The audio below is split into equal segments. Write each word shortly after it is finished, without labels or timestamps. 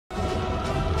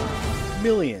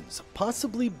Millions,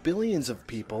 possibly billions of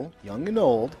people, young and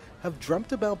old, have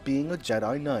dreamt about being a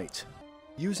Jedi Knight,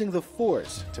 using the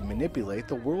Force to manipulate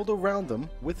the world around them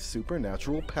with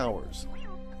supernatural powers.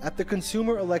 At the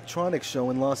Consumer Electronics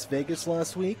Show in Las Vegas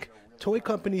last week, toy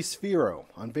company Sphero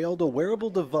unveiled a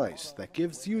wearable device that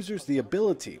gives users the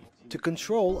ability to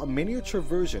control a miniature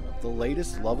version of the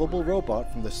latest lovable robot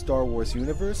from the Star Wars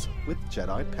universe with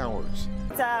Jedi powers.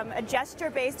 It's a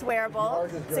gesture-based wearable,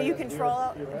 so you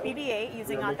control BB-8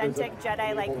 using authentic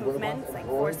Jedi-like movements like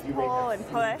force pull and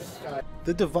push.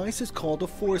 The device is called a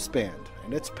Force Band,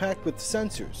 and it's packed with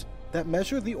sensors that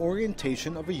measure the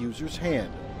orientation of a user's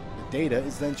hand. The data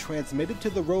is then transmitted to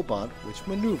the robot, which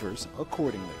maneuvers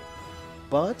accordingly.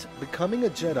 But becoming a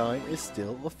Jedi is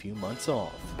still a few months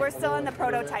off. We're still in the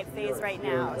prototype phase right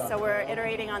now, so we're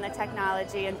iterating on the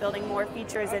technology and building more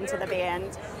features into the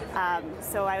band.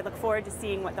 So I look forward to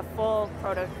seeing what the full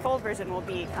version will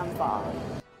be come fall.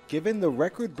 Given the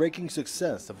record-breaking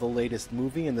success of the latest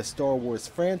movie in the Star Wars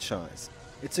franchise,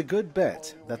 it's a good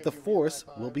bet that the Force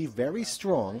will be very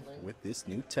strong with this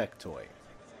new tech toy.